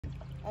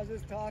I was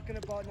just talking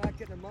about not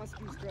getting a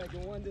musky strike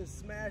and one just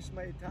smashed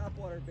my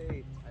topwater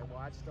bait. I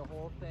watched the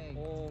whole thing.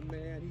 Oh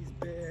man, he's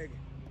big.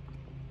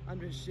 I'm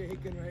just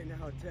shaking right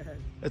now, Dad.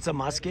 It's a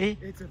musky?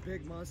 It's a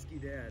big musky,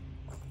 Dad.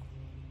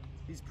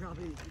 He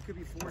could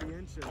be 40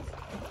 inches.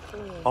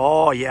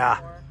 Oh yeah.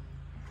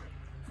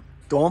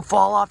 Don't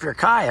fall off your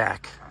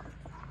kayak.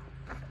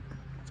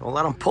 Don't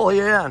let him pull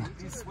you in.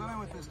 He's swimming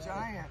with this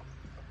giant.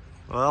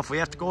 Well, if we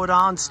have to go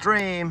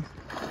downstream.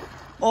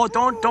 Oh,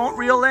 don't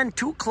reel in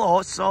too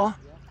close, so.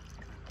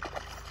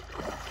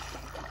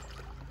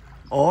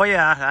 Oh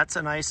yeah, that's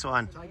a nice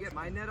one. Should I get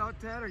my net out,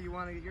 Ted, or you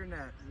want to get your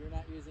net? You're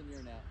not using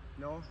your net.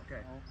 No?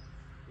 Okay. No,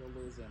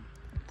 you'll lose him.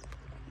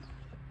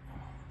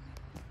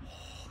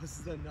 Oh, this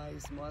is a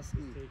nice musky.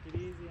 Take it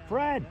easy.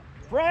 Fred,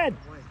 Fred,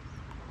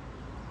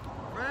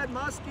 Fred,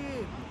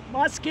 musky.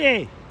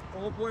 musky.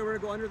 Oh boy, we're gonna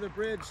go under the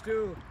bridge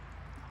too.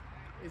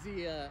 Is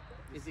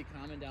he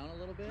calming down a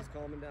little bit? He's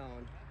calming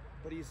down,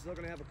 but he's still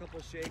gonna have a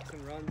couple shakes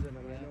and runs in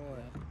him. I know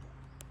it.